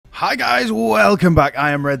Hi guys, welcome back.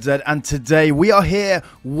 I am Red Zed, and today we are here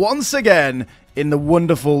once again in the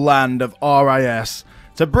wonderful land of RIS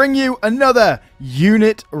to bring you another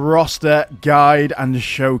unit roster guide and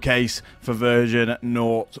showcase for version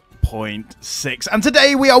 0.6. And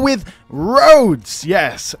today we are with Rhodes.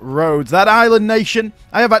 Yes, Rhodes, that island nation.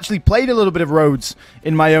 I have actually played a little bit of Rhodes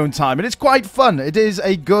in my own time, and it's quite fun. It is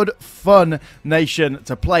a good, fun nation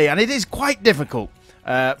to play, and it is quite difficult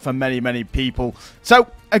for many people.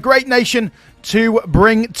 So, a great nation to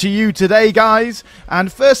bring to you today, guys. And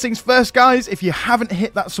first things first, guys, if you haven't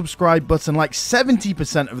hit that subscribe button like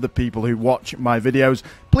 70% of the people who watch my videos,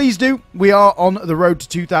 please do. We are on the road to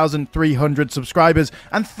 2,300 subscribers,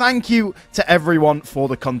 and thank you to everyone for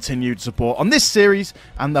the continued support on this series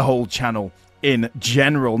and the whole channel in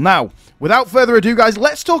general. Now, without further ado, guys,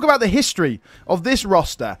 let's talk about the history of this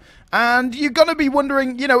roster. And you're going to be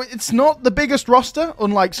wondering, you know, it's not the biggest roster,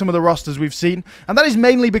 unlike some of the rosters we've seen. And that is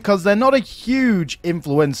mainly because they're not a huge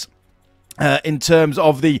influence in terms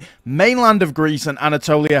of the mainland of Greece and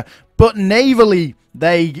Anatolia. But navally,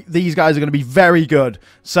 these guys are going to be very good.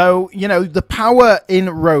 So, you know, the power in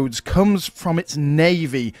Rhodes comes from its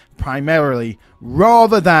navy primarily,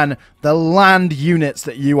 rather than the land units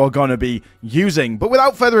that you are going to be using. But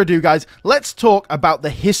without further ado, guys, let's talk about the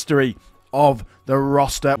history of the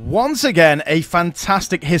roster. Once again, a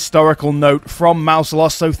fantastic historical note from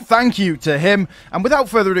Mouseloss, so thank you to him. And without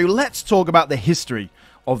further ado, let's talk about the history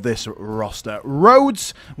of this roster.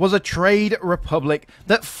 Rhodes was a trade republic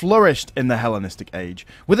that flourished in the Hellenistic age,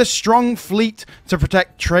 with a strong fleet to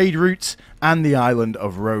protect trade routes and the island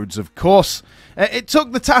of Rhodes, of course. It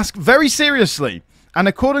took the task very seriously, and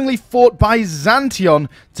accordingly fought Byzantium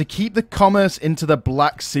to keep the commerce into the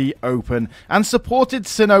Black Sea open, and supported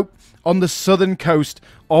Sinope on the southern coast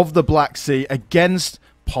of the Black Sea against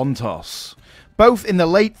Pontus, both in the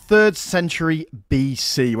late 3rd century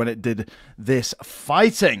BC when it did this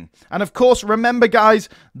fighting. And of course, remember, guys,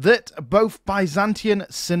 that both Byzantium,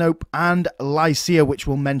 Sinope, and Lycia, which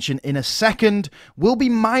we'll mention in a second, will be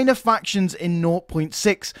minor factions in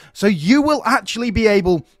 0.6, so you will actually be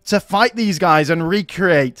able to fight these guys and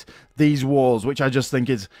recreate these wars, which I just think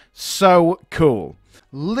is so cool.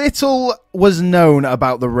 Little was known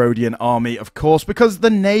about the Rhodian army, of course, because the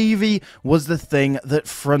navy was the thing that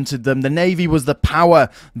fronted them. The navy was the power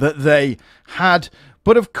that they had.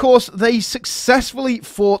 But of course, they successfully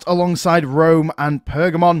fought alongside Rome and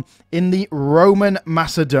Pergamon in the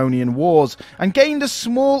Roman-Macedonian Wars, and gained a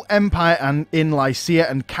small empire in Lycia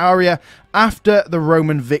and Caria after the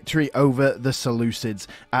Roman victory over the Seleucids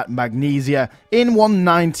at Magnesia in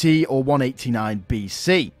 190 or 189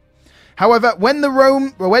 BC. However, when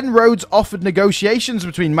Rhodes offered negotiations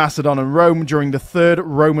between Macedon and Rome during the Third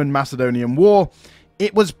Roman-Macedonian War,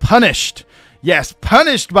 it was punished. Yes,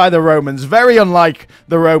 punished by the Romans. Very unlike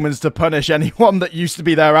the Romans to punish anyone that used to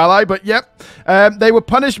be their ally, but yep. They were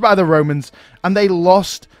punished by the Romans, and they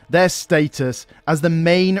lost their status as the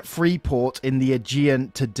main free port in the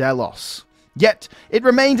Aegean to Delos. Yet, it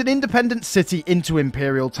remained an independent city into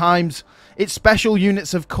imperial times. Its special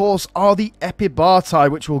units, of course, are the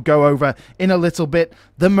Epibartai, which we'll go over in a little bit,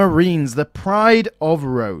 the Marines, the pride of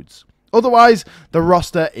Rhodes. Otherwise, the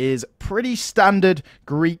roster is pretty standard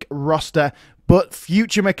Greek roster, but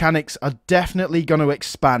future mechanics are definitely going to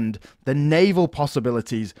expand the naval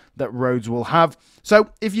possibilities that Rhodes will have. So,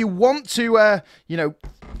 if you want to, you know,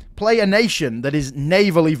 play a nation that is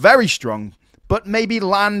navally very strong, but maybe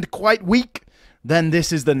land quite weak, then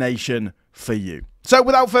this is the nation for you. So,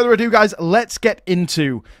 without further ado, guys, let's get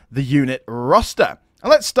into the unit roster. And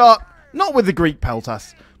let's start not with the Greek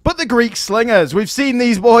Peltas, but the Greek Slingers. We've seen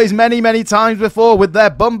these boys many times before with their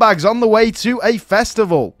bum bags on the way to a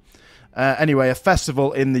festival. Anyway, a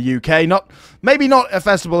festival in the UK. Maybe not a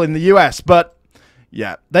festival in the US, but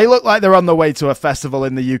yeah, they look like they're on the way to a festival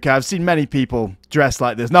in the UK. I've seen many people dressed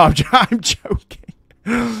like this. No, I'm joking.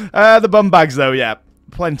 The bum bags, though, yeah.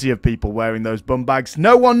 Plenty of people wearing those bum bags.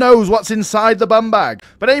 No one knows what's inside the bum bag.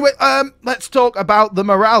 But anyway, let's talk about the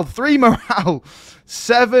morale. 3 morale,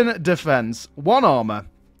 7 defense, 1 armor,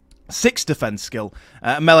 6 defense skill,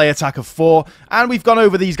 melee attack of 4. And we've gone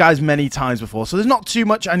over these guys many times before, so there's not too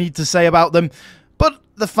much I need to say about them. But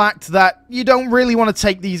the fact that you don't really want to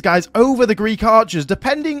take these guys over the Greek archers,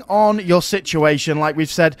 depending on your situation. Like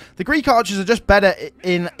we've said, the Greek archers are just better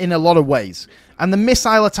in a lot of ways. And the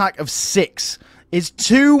missile attack of 6 is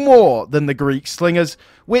 2 more than the Greek Slingers,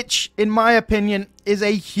 which, in my opinion, is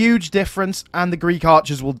a huge difference, and the Greek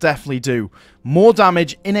archers will definitely do more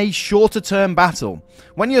damage in a shorter term battle.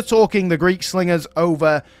 When you're talking the Greek Slingers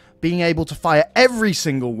over being able to fire every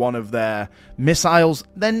single one of their missiles,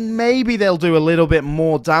 then maybe they'll do a little bit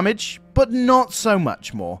more damage, but not so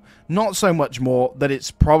much more. Not so much more that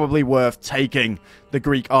it's probably worth taking the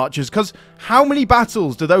Greek archers, because how many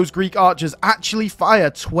battles do those Greek archers actually fire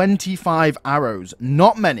 25 arrows?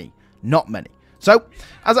 Not many. Not many. So,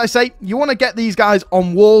 as I say, you want to get these guys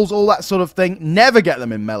on walls, all that sort of thing. Never get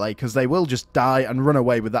them in melee, because they will just die and run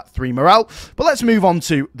away with that 3 morale. But let's move on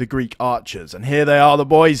to the Greek archers. And here they are, the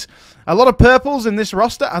boys. A lot of purples in this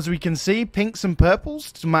roster, as we can see. Pinks and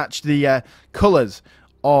purples to match the colours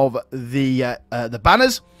of the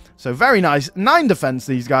banners. So, very nice. 9 defense,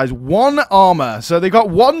 these guys. 1 armor. So, they've got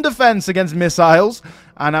 1 defense against missiles.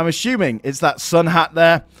 And I'm assuming it's that sun hat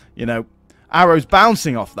there. You know, arrows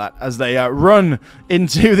bouncing off that as they run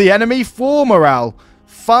into the enemy. 4 morale,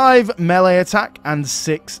 5 melee attack, and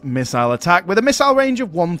 6 missile attack with a missile range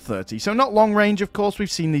of 130. So not long range, of course.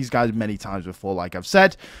 We've seen these guys many times before, like I've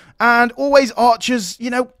said. And always archers, you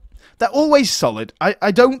know, they're always solid.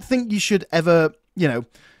 I don't think you should ever, you know,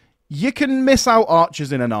 you can miss out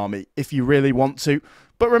archers in an army if you really want to.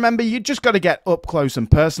 But remember, you just got to get up close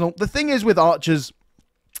and personal. The thing is with archers,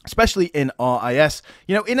 especially in RIS,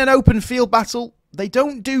 you know, in an open field battle, they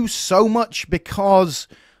don't do so much because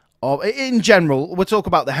of, in general, we'll talk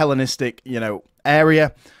about the Hellenistic, you know,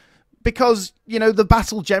 area, because, you know, the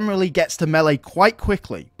battle generally gets to melee quite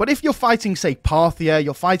quickly. But if you're fighting, say, Parthia,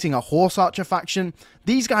 you're fighting a horse archer faction,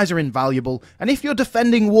 these guys are invaluable. And if you're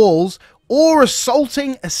defending walls or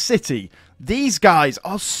assaulting a city, these guys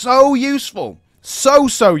are so useful. So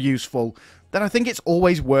useful. Then I think it's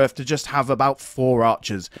always worth to just have about 4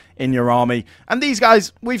 archers in your army. And these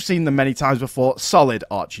guys, we've seen them many times before, solid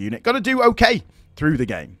archer unit. Got to do okay through the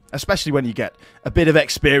game, especially when you get a bit of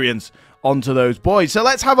experience onto those boys. So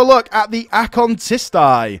let's have a look at the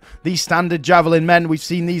Akontistai, the standard javelin men. We've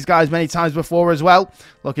seen these guys many times before as well.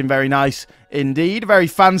 Looking very nice indeed. Very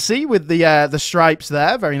fancy with the stripes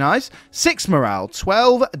there. Very nice. 6 morale,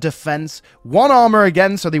 12 defense, 1 armor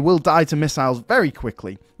again, so they will die to missiles very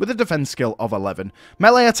quickly, with a defense skill of 11.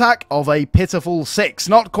 Melee attack of a pitiful 6.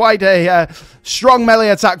 Not quite a strong melee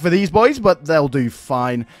attack for these boys, but they'll do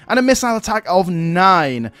fine. And a missile attack of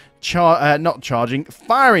 9.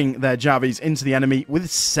 Firing their javies into the enemy with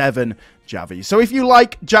 7 javies. So if you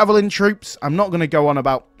like javelin troops, I'm not going to go on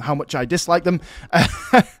about how much I dislike them,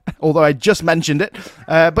 although I just mentioned it.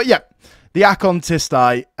 But yeah, the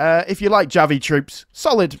Akontistai, if you like javi troops,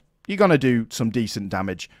 solid. You're going to do some decent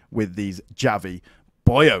damage with these javi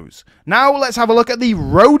boyos. Now let's have a look at the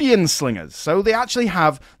Rhodian slingers. So they actually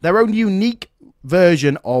have their own unique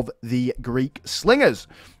version of the Greek slingers.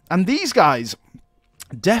 And these guys,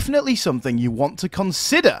 definitely something you want to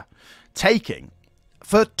consider taking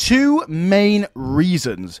for 2 main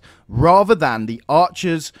reasons rather than the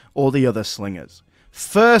archers or the other slingers.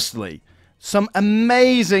 Firstly, some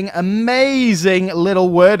amazing little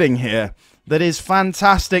wording here that is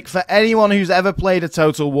fantastic for anyone who's ever played a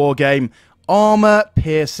Total War game. Armor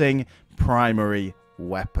piercing primary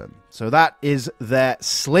weapon. So that is their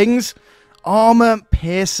slings. Armor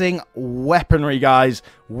piercing weaponry, guys,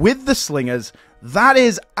 with the slingers. That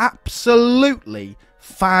is absolutely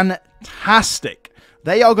fantastic.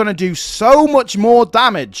 They are going to do so much more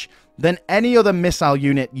damage than any other missile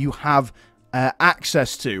unit you have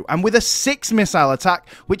access to. And with a 6 missile attack,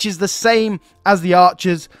 which is the same as the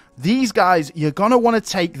archers, these guys, you're going to want to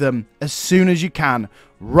take them as soon as you can,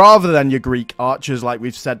 rather than your Greek archers, like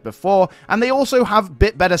we've said before. And they also have a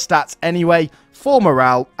bit better stats anyway, 4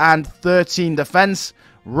 morale and 13 defense,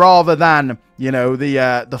 rather than, you know,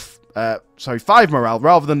 the 5 morale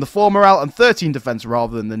rather than the 4 morale, and 13 defense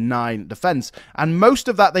rather than the 9 defense. And most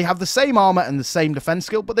of that, they have the same armor and the same defense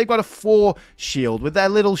skill, but they've got a 4 shield with their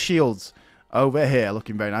little shields over here,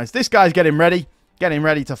 looking very nice. This guy's getting ready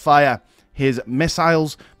to fire his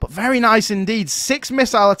missiles, but very nice indeed. 6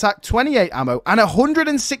 missile attack, 28 ammo, and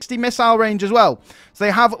 160 missile range as well. So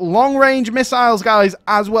they have long range missiles, guys,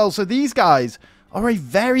 as well. So these guys are a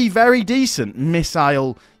very decent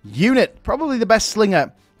missile unit. Probably the best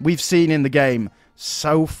slinger we've seen in the game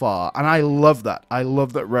so far. And I love that. I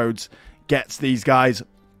love that Rhodes gets these guys.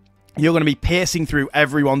 You're going to be piercing through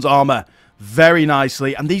everyone's armor very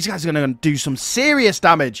nicely. And these guys are going to do some serious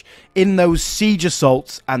damage in those siege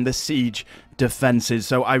assaults and the siege defenses.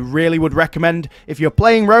 So I really would recommend, if you're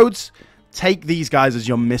playing Rhodes, take these guys as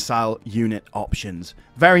your missile unit options.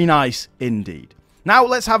 Very nice indeed. Now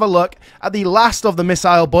let's have a look at the last of the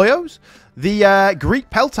missile boyos, the Greek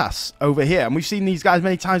Peltas over here. And we've seen these guys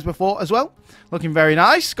many times before as well. Looking very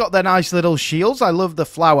nice. Got their nice little shields. I love the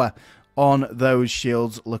flower on those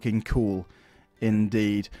shields. Looking cool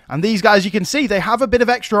indeed. And these guys, you can see, they have a bit of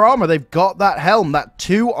extra armor. They've got that helm, that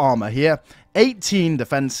 2 armor here, 18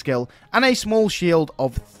 defense skill, and a small shield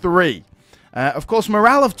of 3. Of course,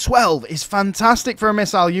 morale of 12 is fantastic for a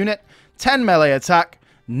missile unit. 10 melee attack,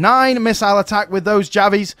 9 missile attack with those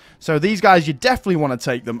Javies. So these guys, you definitely want to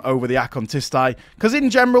take them over the Akontistai, because in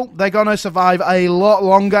general, they're going to survive a lot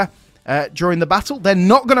longer during the battle. They're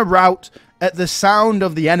not going to rout at the sound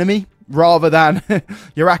of the enemy, rather than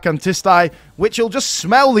your Akontistai, which will just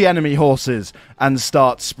smell the enemy horses and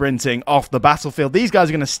start sprinting off the battlefield. These guys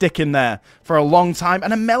are going to stick in there for a long time,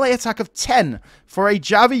 and a melee attack of 10 for a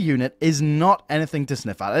Javi unit is not anything to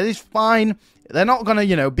sniff at. It is fine. They're not going to,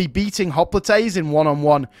 you know, be beating hoplites in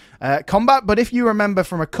one-on-one combat, but if you remember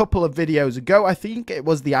from a couple of videos ago, I think it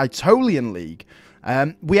was the Aetolian League,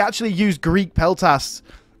 we actually used Greek Peltas,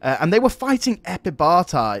 and they were fighting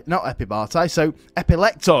Epilectoi,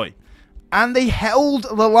 and they held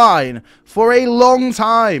the line for a long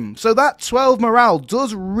time. So that 12 morale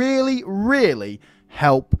does really, really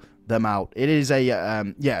help them out. It is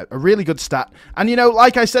a really good stat. And, you know,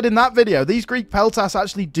 like I said in that video, these Greek Peltas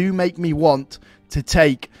actually do make me want to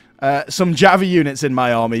take some Javi units in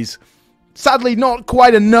my armies. Sadly, not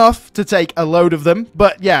quite enough to take a load of them.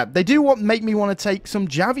 But, yeah, they do make me want to take some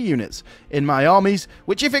Javi units in my armies,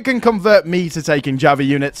 which, if it can convert me to taking Javi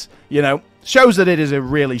units, you know, shows that it is a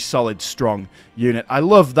really solid, strong unit. I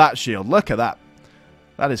love that shield. Look at that.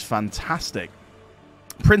 That is fantastic.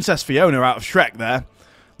 Princess Fiona out of Shrek there.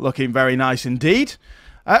 Looking very nice indeed.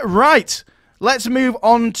 Right. Let's move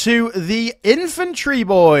on to the infantry,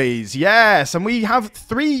 boys. Yes, and we have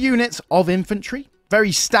 3 units of infantry.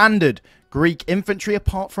 Very standard Greek infantry,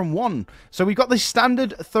 apart from 1. So we've got the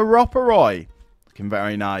standard Theroporoi. Looking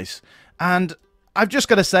very nice. And I've just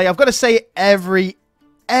got to say,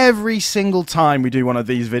 every single time we do one of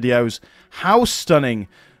these videos, how stunning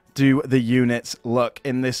do the units look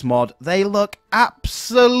in this mod. They look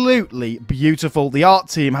absolutely beautiful. The art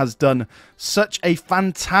team has done such a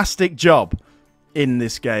fantastic job in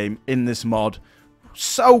this game, in this mod.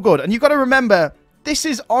 So good. And you've got to remember, this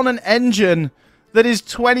is on an engine that is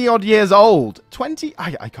 20 odd years old. 20?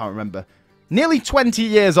 I can't remember. Nearly 20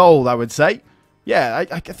 years old, I would say. Yeah,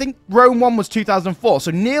 I think Rome 1 was 2004,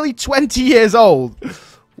 so nearly 20 years old.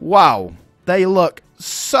 Wow, they look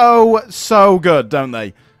so good, don't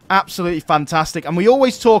they? Absolutely fantastic. And we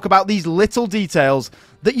always talk about these little details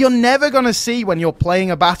that you're never going to see when you're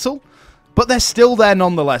playing a battle, but they're still there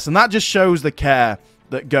nonetheless. And that just shows the care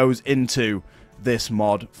that goes into this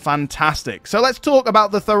mod. Fantastic. So let's talk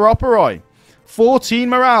about the Theroporoi. 14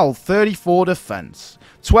 morale, 34 defense,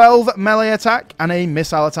 12 melee attack, and a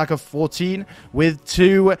missile attack of 14 with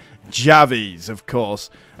 2 Javies, of course.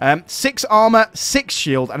 6 armor, 6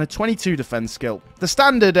 shield, and a 22 defense skill. The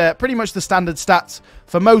standard, pretty much the standard stats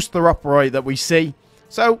for most Theroporoi that we see.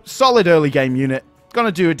 So, solid early game unit.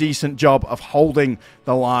 Gonna do a decent job of holding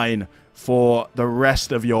the line for the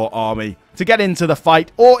rest of your army to get into the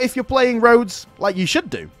fight. Or if you're playing Rhodes, like you should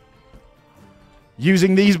do,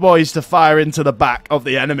 using these boys to fire into the back of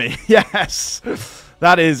the enemy. Yes,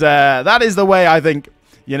 that is the way, I think,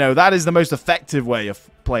 you know, that is the most effective way of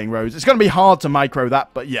playing Rhodes. It's going to be hard to micro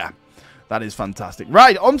that, but yeah, that is fantastic.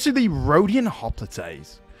 Right, onto the Rhodian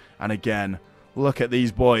hoplites. And again, look at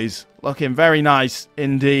these boys. Looking very nice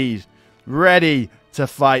indeed. Ready to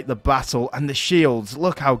fight the battle. And the shields,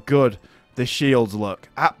 look how good the shields look.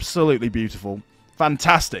 Absolutely beautiful.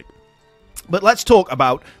 Fantastic. But let's talk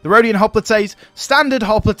about the Rhodian hoplites. Standard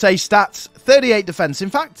hoplite stats, 38 defense. In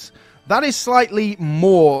fact, that is slightly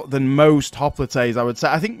more than most hoplites, I would say.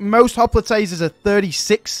 I think most hoplites is a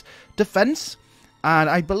 36 defense. And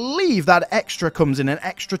I believe that extra comes in an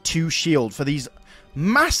extra 2 shield for these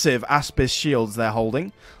massive Aspis shields they're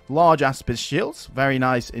holding. Large Aspis shields. Very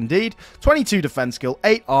nice indeed. 22 defense skill,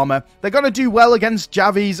 8 armor. They're going to do well against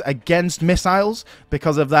Javies, against missiles,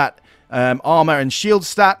 because of that armor and shield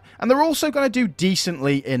stat. And they're also going to do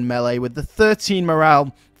decently in melee with the 13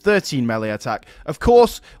 morale, 13 melee attack. Of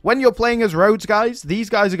course, when you're playing as Rhodes, guys, these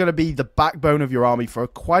guys are going to be the backbone of your army for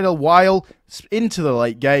quite a while into the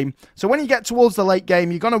late game. So when you get towards the late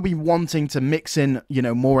game, you're going to be wanting to mix in, you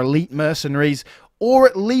know, more elite mercenaries, or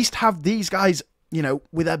at least have these guys, you know,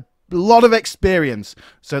 with a lot of experience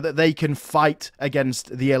so that they can fight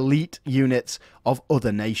against the elite units of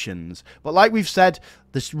other nations. But like we've said,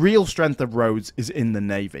 the real strength of Rhodes is in the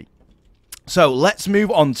navy. So let's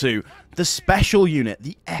move on to the special unit,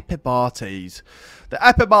 the Epibartes. The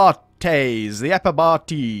Epibartes,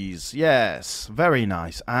 yes, very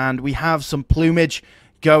nice. And we have some plumage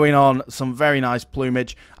going on, some very nice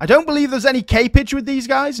plumage. I don't believe there's any capage with these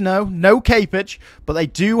guys, no capage, but they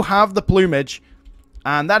do have the plumage.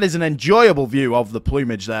 And that is an enjoyable view of the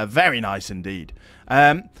plumage there. Very nice indeed.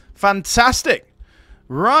 Fantastic.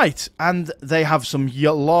 Right, and they have some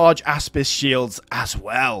large Aspis shields as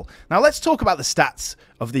well. Now let's talk about the stats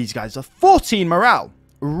of these guys. A 14 morale.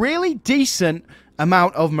 Really decent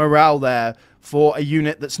amount of morale there for a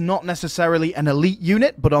unit that's not necessarily an elite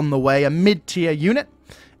unit, but on the way, a mid-tier unit.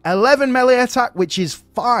 11 melee attack, which is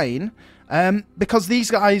fine, because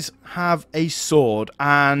these guys have a sword.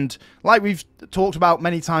 And like we've talked about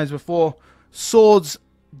many times before, swords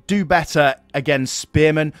do better against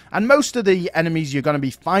spearmen, and most of the enemies you're going to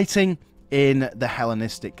be fighting in the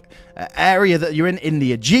Hellenistic area that you're in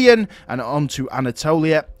the Aegean and onto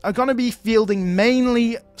Anatolia, are going to be fielding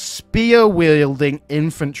mainly spear-wielding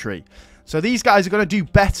infantry. So these guys are going to do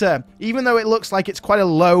better, even though it looks like it's quite a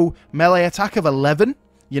low melee attack of 11,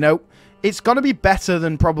 you know, it's going to be better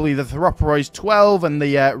than probably the Theroporos 12 and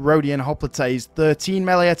the Rhodian Hoplites 13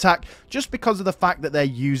 melee attack, just because of the fact that they're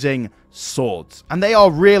using swords. And they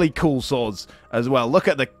are really cool swords as well. Look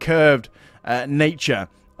at the curved nature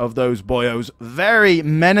of those boyos. Very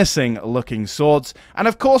menacing looking swords. And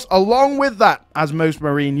of course, along with that, as most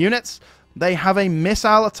marine units, they have a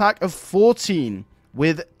missile attack of 14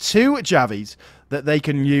 with 2 Javis that they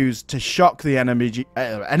can use to shock the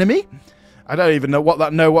enemy. I don't even know what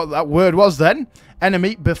that word was then.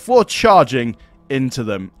 Enemy, before charging into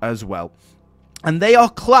them as well. And they are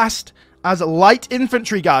classed as light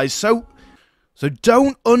infantry, guys. So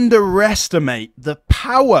don't underestimate the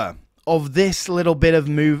power of this little bit of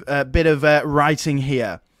writing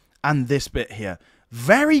here and this bit here.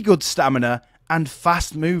 Very good stamina and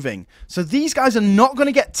fast moving. So these guys are not going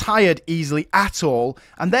to get tired easily at all,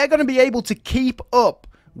 and they're going to be able to keep up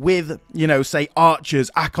with, you know, say archers,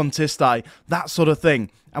 acontisti, that sort of thing.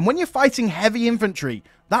 And when you're fighting heavy infantry,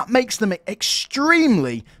 that makes them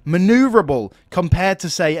extremely maneuverable compared to,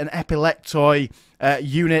 say, an epilectoi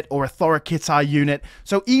unit or a thorakitai unit.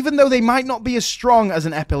 So even though they might not be as strong as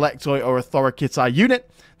an epilectoi or a thorakitai unit,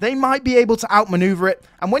 they might be able to outmaneuver it.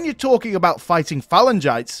 And when you're talking about fighting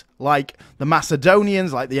phalangites, like the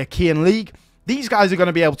Macedonians, like the Achaean League, these guys are going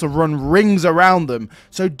to be able to run rings around them.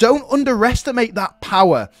 So don't underestimate that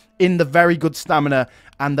power in the very good stamina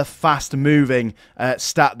and the fast moving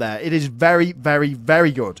stat there. It is very, very,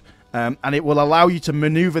 very good. And it will allow you to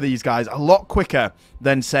maneuver these guys a lot quicker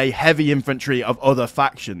than, say, heavy infantry of other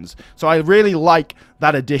factions. So I really like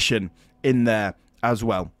that addition in there as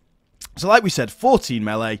well. So like we said, 14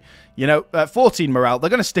 melee, you know, 14 morale. They're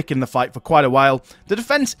going to stick in the fight for quite a while. The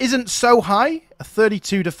defense isn't so high, a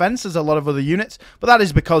 32 defense as a lot of other units, but that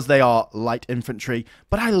is because they are light infantry.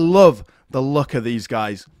 But I love the look of these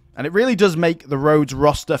guys, and it really does make the Rhodes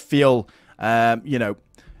roster feel, you know,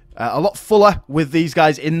 a lot fuller with these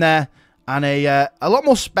guys in there, and a lot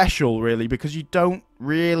more special, really, because you don't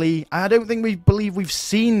really, I don't think we've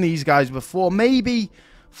seen these guys before. Maybe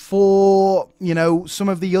for, you know, some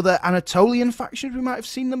of the other Anatolian factions we might have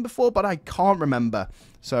seen them before, but I can't remember.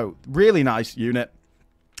 So really nice unit.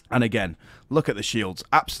 And again, look at the shields,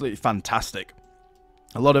 absolutely fantastic.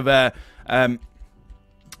 A lot of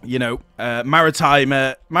you know,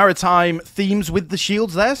 maritime themes with the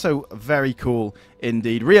shields there, so very cool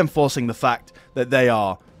indeed, reinforcing the fact that they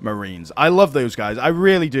are Marines. I love those guys. I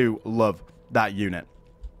really do love that unit.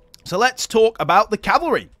 So let's talk about the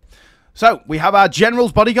cavalry. So, we have our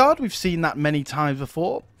General's Bodyguard. We've seen that many times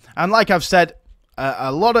before. And like I've said,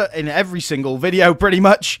 a lot in every single video, pretty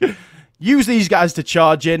much, use these guys to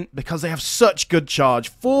charge in because they have such good charge.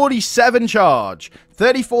 47 charge,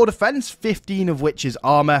 34 defense, 15 of which is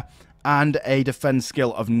armor, and a defense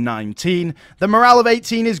skill of 19. The morale of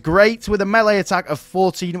 18 is great, with a melee attack of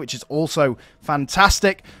 14, which is also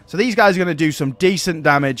fantastic. So these guys are going to do some decent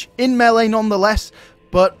damage in melee nonetheless,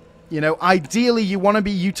 but you know, ideally, you want to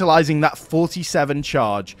be utilizing that 47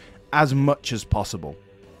 charge as much as possible.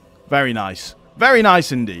 Very nice. Very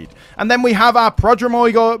nice indeed. And then we have our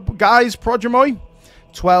Prodromoi guys. Prodromoi,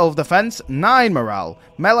 12 defense, 9 morale,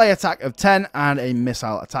 melee attack of 10, and a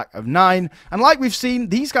missile attack of 9. And like we've seen,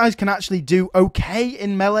 these guys can actually do okay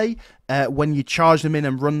in melee when you charge them in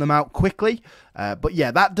and run them out quickly. But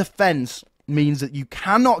yeah, that defense means that you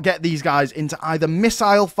cannot get these guys into either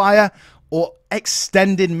missile fire or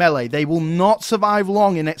extended melee. They will not survive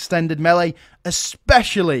long in extended melee,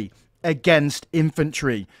 especially against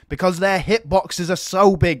infantry, because their hitboxes are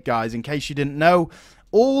so big, guys, in case you didn't know.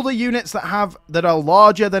 All the units that are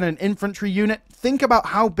larger than an infantry unit, think about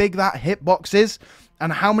how big that hitbox is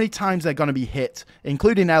and how many times they're going to be hit,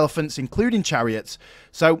 including elephants, including chariots.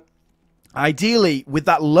 So ideally, with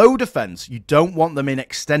that low defense, you don't want them in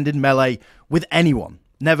extended melee with anyone.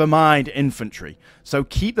 Never mind infantry. So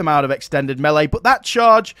keep them out of extended melee. But that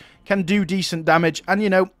charge can do decent damage. And, you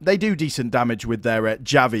know, they do decent damage with their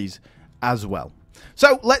Javies as well.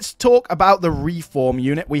 So let's talk about the reform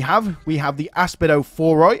unit we have. We have the Aspido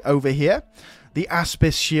Foroi over here. The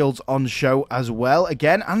Aspis shields on show as well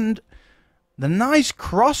again. And the nice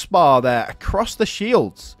crossbar there across the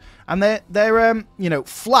shields. And they're you know,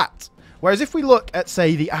 flat. Whereas if we look at,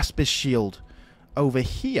 say, the Aspis shield over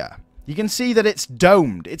here, you can see that it's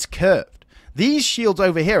domed, it's curved. These shields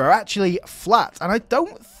over here are actually flat, and I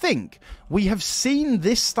don't think we have seen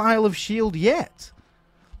this style of shield yet.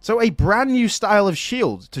 So a brand new style of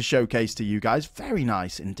shield to showcase to you guys. Very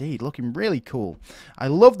nice indeed, looking really cool. I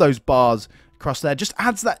love those bars across there, just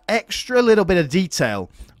adds that extra little bit of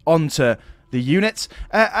detail onto the units.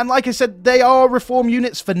 And like I said, they are reform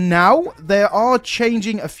units for now. They are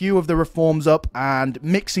changing a few of the reforms up and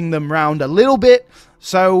mixing them around a little bit.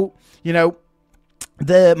 So, you know,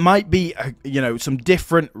 there might be, you know, some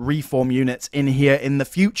different reform units in here in the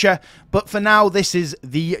future. But for now, this is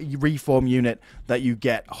the reform unit that you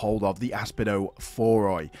get hold of, the Aspido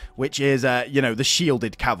Foroi, which is, you know, the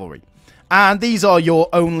shielded cavalry. And these are your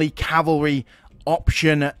only cavalry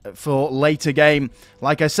option for later game.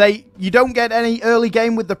 Like I say, you don't get any early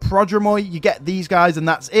game with the Prodromoi. You get these guys and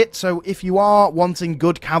that's it. So if you are wanting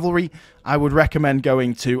good cavalry, I would recommend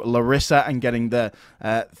going to Larissa and getting the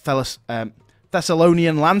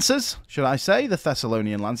Thessalonian Lancers, should I say? The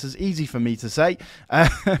Thessalonian Lancers. Easy for me to say.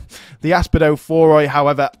 The Aspido Foroi,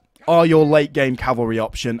 however, are your late game cavalry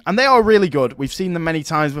option, and they are really good. We've seen them many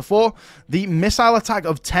times before. The missile attack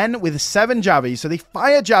of 10 with 7 Javies, so they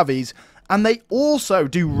fire Javies, and they also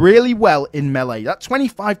do really well in melee. That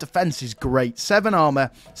 25 defense is great. 7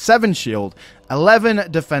 armor, 7 shield, 11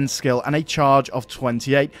 defense skill, and a charge of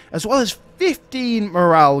 28, as well as 15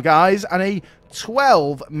 morale, guys, and a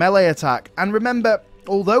 12 melee attack. And remember,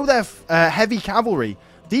 although they're heavy cavalry,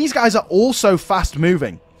 these guys are also fast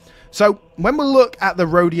moving. So when we look at the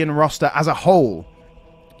Rhodian roster as a whole,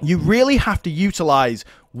 you really have to utilize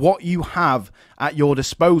what you have at your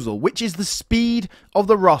disposal, which is the speed of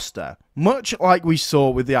the roster. Much like we saw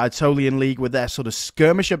with the Aetolian League with their sort of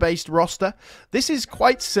skirmisher-based roster, this is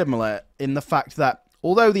quite similar in the fact that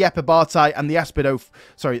although the Epibartai and the Aspido,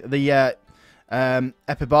 sorry, the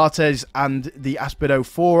Epibartes and the Aspido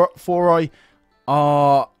Foroi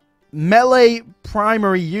are melee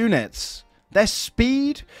primary units, their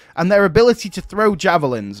speed and their ability to throw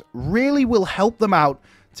javelins really will help them out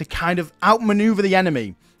to kind of outmaneuver the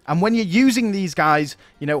enemy. And when you're using these guys,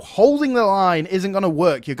 you know, holding the line isn't going to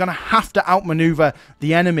work. You're going to have to outmaneuver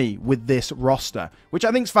the enemy with this roster, which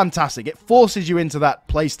I think is fantastic. It forces you into that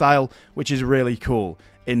playstyle, which is really cool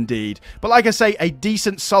indeed. But like I say, a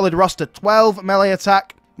decent solid roster. 12 melee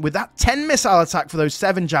attack with that 10 missile attack for those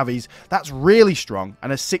 7 Javies. That's really strong,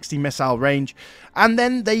 and a 60 missile range. And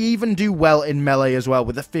then they even do well in melee as well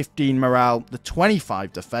with the 15 morale, the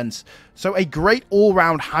 25 defense. So a great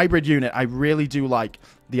all-round hybrid unit. I really do like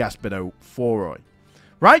the Aspido Foroi.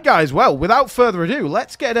 Right, guys, well, without further ado,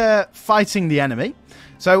 let's get fighting the enemy.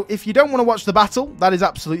 So if you don't want to watch the battle, that is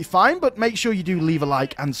absolutely fine, but make sure you do leave a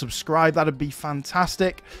like and subscribe. That would be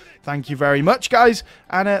fantastic. Thank you very much, guys,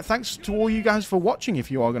 and thanks to all you guys for watching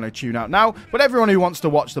if you are going to tune out now. But everyone who wants to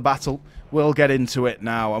watch the battle, we'll get into it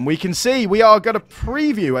now. And we can see we are going to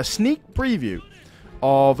preview, a sneak preview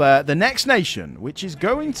of the next nation, which is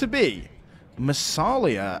going to be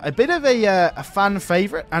Massalia. A bit of a fan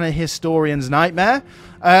favorite and a historian's nightmare.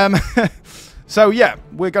 So yeah,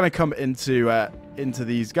 we're going to come into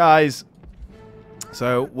these guys.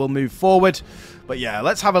 So we'll move forward. But yeah,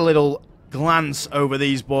 let's have a little glance over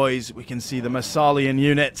these boys. We can see the Massalian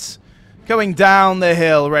units going down the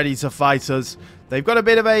hill, ready to fight us. They've got a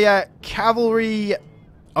bit of a cavalry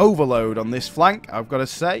overload on this flank, I've got to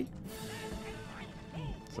say.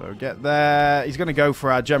 So get there. He's going to go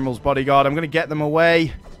for our general's bodyguard. I'm going to get them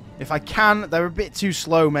away if I can. They're a bit too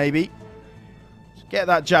slow, maybe. Get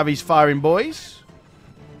that Javies firing, boys.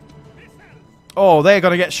 Oh, they're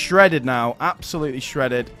going to get shredded now. Absolutely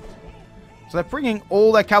shredded. So they're bringing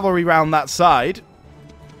all their cavalry round that side.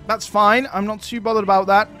 That's fine. I'm not too bothered about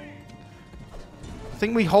that. I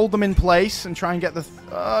think we hold them in place and try and get the...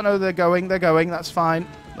 oh, no, they're going. They're going. That's fine.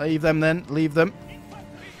 Leave them then. Leave them.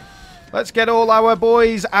 Let's get all our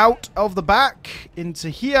boys out of the back into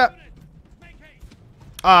here.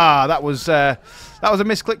 Ah, that was a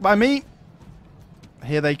misclick by me.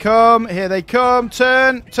 Here they come. Here they come.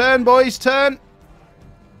 Turn. Turn, boys. Turn.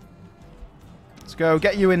 Let's go.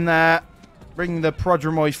 Get you in there. Bring the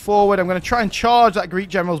Prodromoi forward. I'm going to try and charge that Greek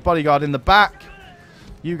general's bodyguard in the back.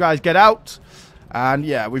 You guys get out. And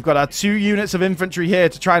yeah, we've got our 2 units of infantry here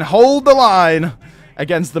to try and hold the line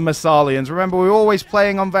against the Massalians. Remember, we're always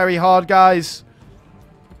playing on very hard, guys.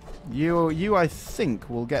 You, I think,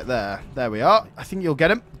 will get there. There we are. I think you'll get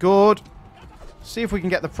him. Good. See if we can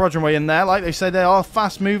get the Prodromoi in there. Like they say, they are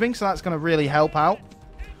fast-moving, so that's going to really help out.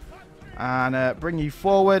 And bring you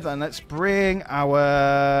forward. And let's bring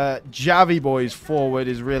our Javi boys forward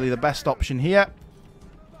is really the best option here.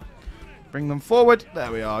 Bring them forward.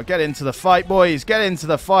 There we are. Get into the fight, boys. Get into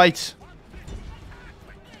the fight.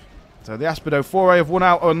 So the Aspidophoroi have won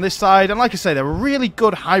out on this side. And like I say, they're a really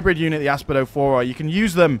good hybrid unit, the Aspidophoroi. You can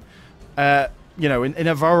use them, you know, in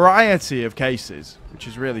a variety of cases, which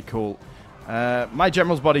is really cool. My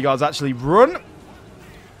General's bodyguards actually run.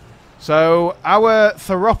 So our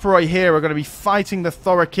Theroporoi here are going to be fighting the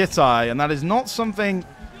Thorakitai, and that is not something,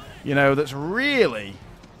 you know, that's really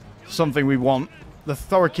something we want. The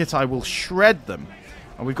Thorakitai will shred them.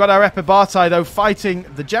 And we've got our Epibartai, though, fighting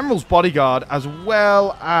the General's bodyguard, as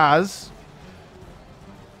well as...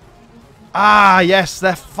 Ah, yes,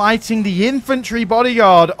 they're fighting the infantry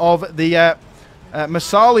bodyguard of the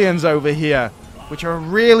Massalians over here, which are a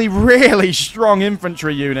really, really strong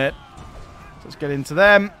infantry unit. So let's get into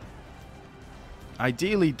them.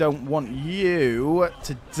 Ideally, don't want you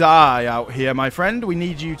to die out here, my friend. We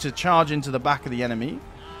need you to charge into the back of the enemy.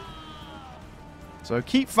 So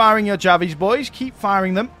keep firing your Javis, boys. Keep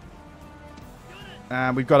firing them.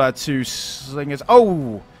 And we've got our two slingers.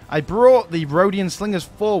 Oh, I brought the Rhodian slingers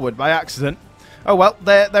forward by accident. Oh well,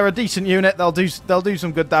 they're a decent unit. They'll do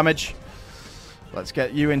some good damage. Let's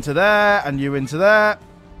get you into there and you into there.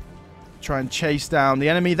 Try and chase down the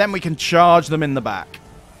enemy. Then we can charge them in the back.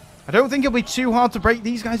 I don't think it'll be too hard to break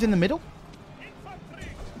these guys in the middle.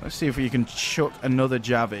 Let's see if we can chuck another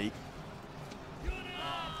Javi.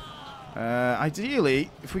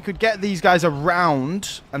 Ideally, if we could get these guys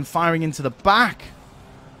around and firing into the back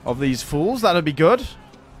of these fools, that'd be good.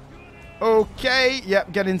 Okay,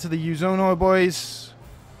 yep, get into the Uzonoi, boys.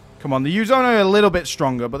 Come on, the Uzonoi are a little bit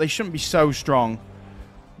stronger, but they shouldn't be so strong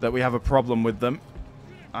that we have a problem with them.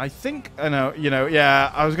 I think, I know, you know, yeah,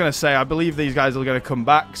 I was going to say, I believe these guys are going to come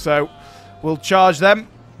back, so we'll charge them.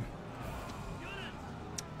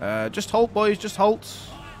 Just halt, boys, just halt.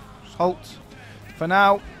 Just halt. For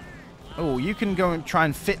now. Oh, you can go and try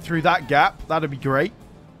and fit through that gap. That'd be great.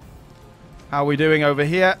 How are we doing over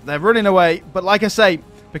here? They're running away, but like I say,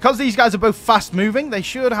 because these guys are both fast-moving, they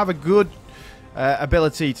should have a good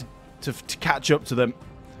ability to catch up to them.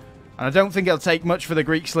 And I don't think it'll take much for the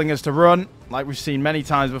Greek slingers to run, like we've seen many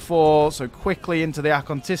times before. So quickly into the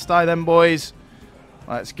Akontistai then, boys.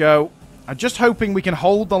 Let's go. I'm just hoping we can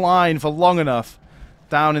hold the line for long enough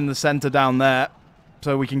down in the center down there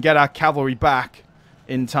so we can get our cavalry back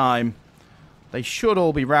in time. They should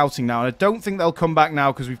all be routing now, and I don't think they'll come back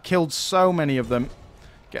now because we've killed so many of them.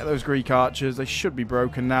 Get those Greek archers. They should be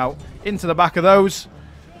broken now. Into the back of those.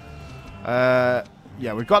 Yeah,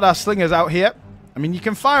 we've got our slingers out here. I mean, you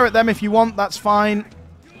can fire at them if you want. That's fine.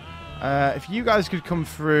 If you guys could come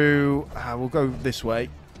through... we'll go this way.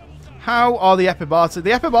 How are the Epibartai?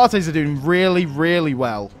 The Epibartais are doing really, really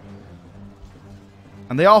well.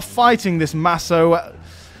 And they are fighting this Massalian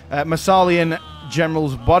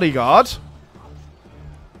General's bodyguard.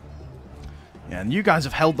 Yeah, and you guys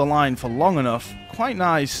have held the line for long enough. Quite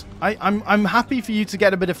nice. I'm happy for you to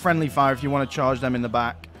get a bit of friendly fire if you want to charge them in the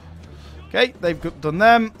back. Okay, they've done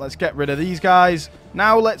them. Let's get rid of these guys.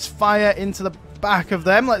 Now let's fire into the back of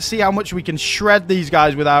them. Let's see how much we can shred these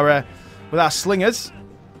guys with our slingers.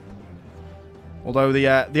 Although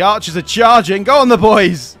the archers are charging. Go on, the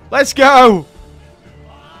boys. Let's go.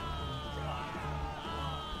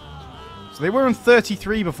 So they were on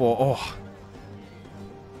 33 before. Oh.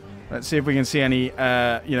 Let's see if we can see any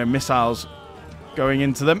missiles going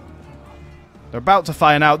into them. They're about to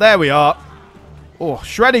fire now. There we are. Oh,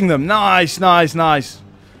 shredding them. Nice, nice, nice.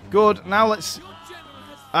 Good. Now let's...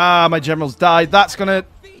 Ah, my general's died. That's going to...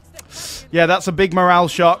 Yeah, that's a big morale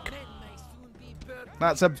shock.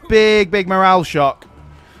 That's a big, big morale shock.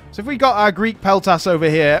 So if we got our Greek Peltas over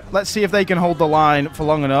here, let's see if they can hold the line for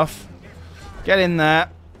long enough. Get in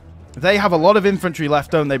there. They have a lot of infantry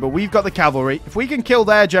left, don't they? But we've got the cavalry. If we can kill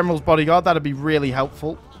their general's bodyguard, that'd be really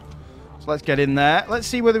helpful. So let's get in there. Let's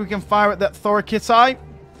see whether we can fire at that Thorakitai.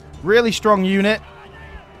 Really strong unit.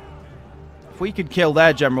 If we could kill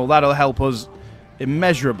their general, that'll help us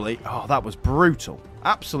immeasurably. Oh, that was brutal.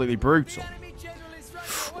 Absolutely brutal.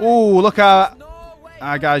 Oh, look at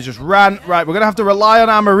our guys just ran. Right, we're going to have to rely on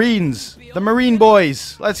our Marines. The Marine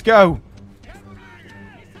boys. Let's go.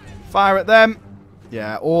 Fire at them.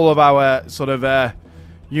 Yeah, all of our sort of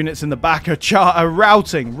units in the back are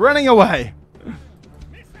routing, running away.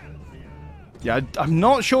 Yeah, I'm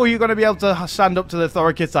not sure you're going to be able to stand up to the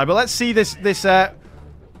Thorakitai, but let's see this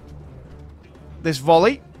this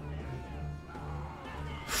volley.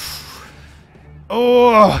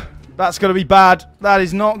 Oh, that's going to be bad. That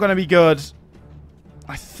is not going to be good.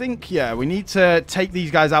 I think, yeah, we need to take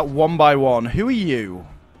these guys out one by one. Who are you?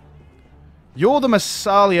 You're the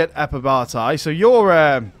Massaliot Epibartai, so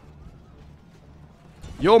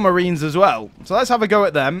you're Marines as well. So let's have a go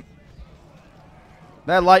at them.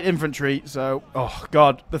 They're light infantry, so... Oh,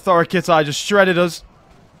 God. The Thorakitai just shredded us.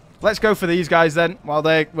 Let's go for these guys then, while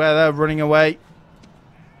they're running away.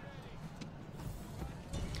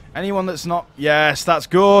 Anyone that's not... Yes, that's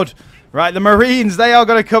good. Right, the Marines, they are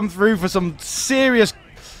going to come through for some seriously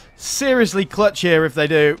clutch here if they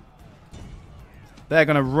do. They're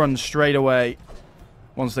going to run straight away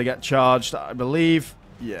once they get charged, I believe.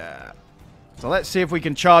 Yeah. So let's see if we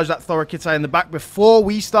can charge that Thorakitai in the back before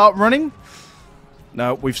we start running.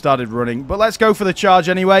 No, we've started running. But let's go for the charge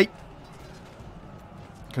anyway.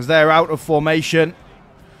 Because they're out of formation.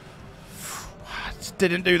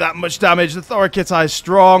 Didn't do that much damage. The Thorakitai is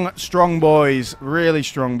strong. Strong boys. Really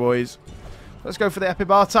strong boys. Let's go for the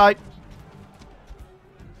Epibartai.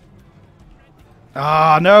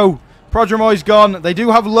 Ah, no. Prodromoy's gone. They do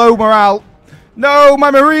have low morale. No, my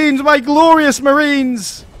Marines. My glorious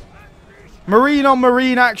Marines. Marine on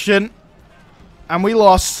Marine action. And we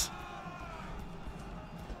lost.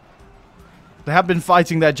 They have been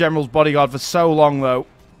fighting their general's bodyguard for so long, though.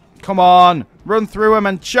 Come on. Run through them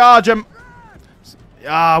and charge them.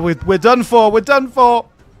 Ah, we're done for. We're done for.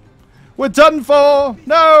 We're done for.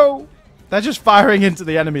 No. They're just firing into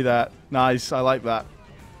the enemy there. Nice. I like that.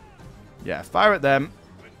 Yeah, fire at them.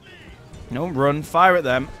 Don't run. Fire at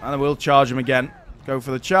them. And then we'll charge them again. Go for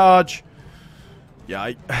the charge.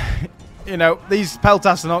 Yeah, you know, these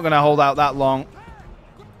Peltas are not going to hold out that long.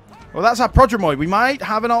 Well, that's our Prodromoy. We might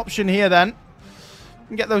have an option here then. We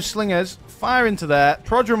can get those slingers. Fire into there.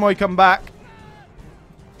 Prodromoy come back.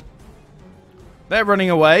 They're running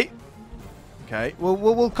away. Okay,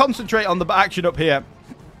 we'll concentrate on the action up here.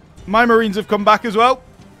 My Marines have come back as well.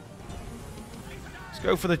 Let's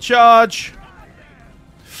go for the charge.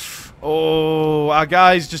 Oh, our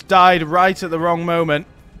guys just died right at the wrong moment.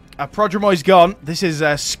 Our Prodromoy's gone. This is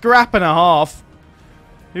a scrap and a half.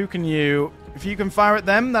 Who can you... If you can fire at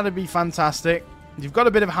them, that'd be fantastic. You've got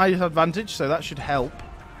a bit of height advantage, so that should help.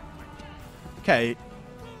 Okay.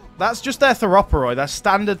 That's just their Theroporoi. Their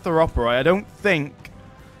standard Theroporoi. I don't think...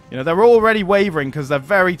 You know, they're already wavering because they're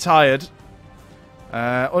very tired.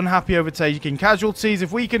 Unhappy overtaking casualties.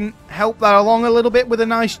 If we can help that along a little bit with a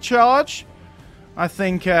nice charge, I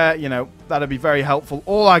think, you know, that'd be very helpful.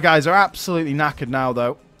 All our guys are absolutely knackered now,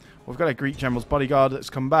 though. We've got a Greek General's bodyguard that's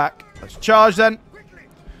come back. Let's charge, then.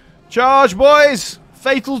 Charge, boys!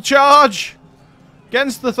 Fatal charge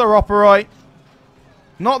against the Theroporoi.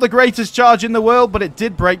 Not the greatest charge in the world, but it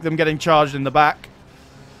did break them getting charged in the back.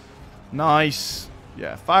 Nice.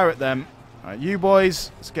 Yeah, fire at them. All right, you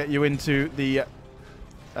boys, let's get you into the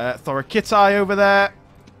Thorakitai over there.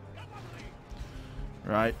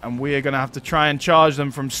 Right, and we are going to have to try and charge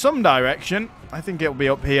them from some direction. I think it'll be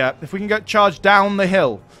up here. If we can get charged down the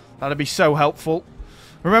hill, that'd be so helpful.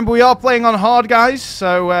 Remember, we are playing on hard, guys,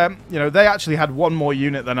 so, you know, they actually had one more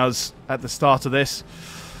unit than us at the start of this.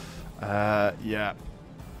 Yeah.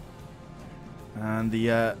 And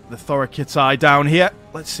the Thorakitai down here.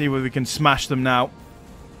 Let's see whether we can smash them now.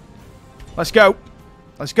 Let's go.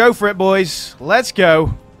 Let's go for it, boys. Let's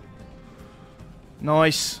go.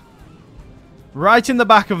 Nice. Right in the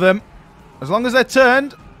back of them. As long as they're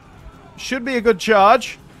turned, should be a good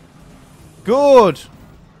charge. Good.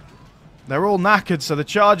 They're all knackered, so the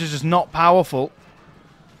charge is just not powerful.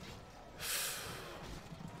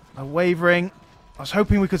 They're wavering. I was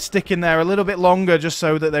hoping we could stick in there a little bit longer just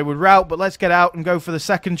so that they would rout, but let's get out and go for the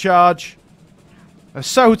second charge. They're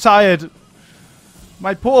so tired.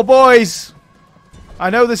 My poor boys. I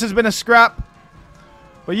know this has been a scrap,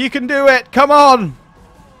 but you can do it. Come on.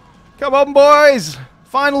 Come on, boys.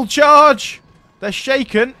 Final charge. They're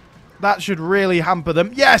shaken. That should really hamper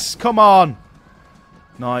them. Yes, come on.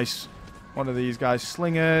 Nice. One of these guys,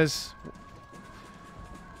 slingers.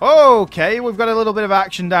 Okay, we've got a little bit of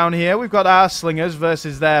action down here. We've got our slingers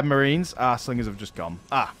versus their Marines. Our slingers have just gone.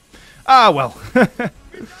 Well.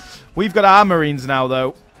 We've got our Marines now,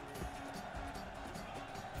 though.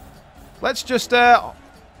 Let's just, they're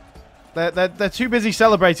too busy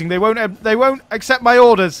celebrating. They won't accept my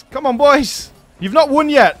orders. Come on, boys. You've not won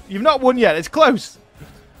yet. You've not won yet. It's close.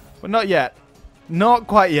 But not yet. Not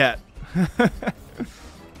quite yet.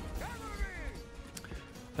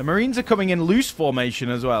 The Marines are coming in loose formation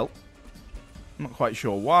as well. I'm not quite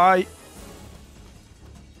sure why.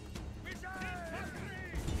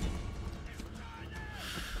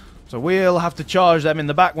 So we'll have to charge them in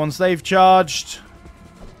the back once they've charged.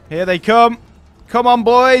 Here they come. Come on,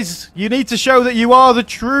 boys. You need to show that you are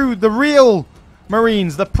the real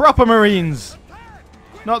Marines, the proper Marines.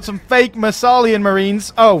 Not some fake Marsalian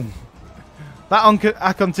Marines. Oh, that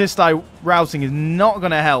Akontistai routing is not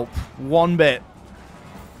going to help one bit.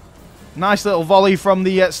 Nice little volley from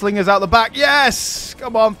the slingers out the back. Yes!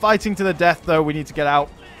 Come on, fighting to the death, though. We need to get out.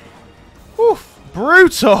 Oof,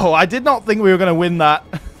 brutal. I did not think we were going to win that.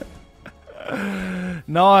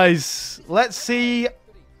 Nice. Let's see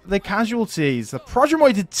the casualties. The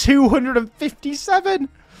Prodromoid did 257.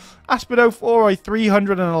 Aspidophoroi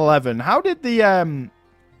 311. How did the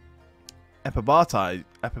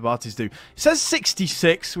Epibates do? It says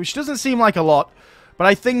 66, which doesn't seem like a lot, but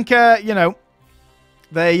I think you know,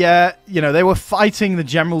 they were fighting the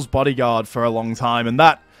General's bodyguard for a long time, and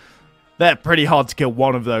they're pretty hard to kill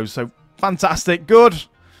one of those. So fantastic, good,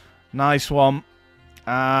 nice one.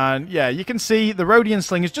 And yeah, you can see the Rhodian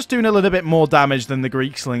slingers just doing a little bit more damage than the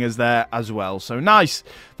Greek slingers there as well. So nice.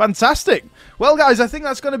 Fantastic. Well, guys, I think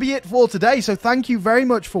that's going to be it for today. So thank you very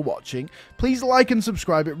much for watching. Please like and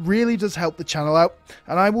subscribe. It really does help the channel out.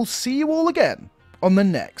 And I will see you all again on the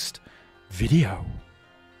next video.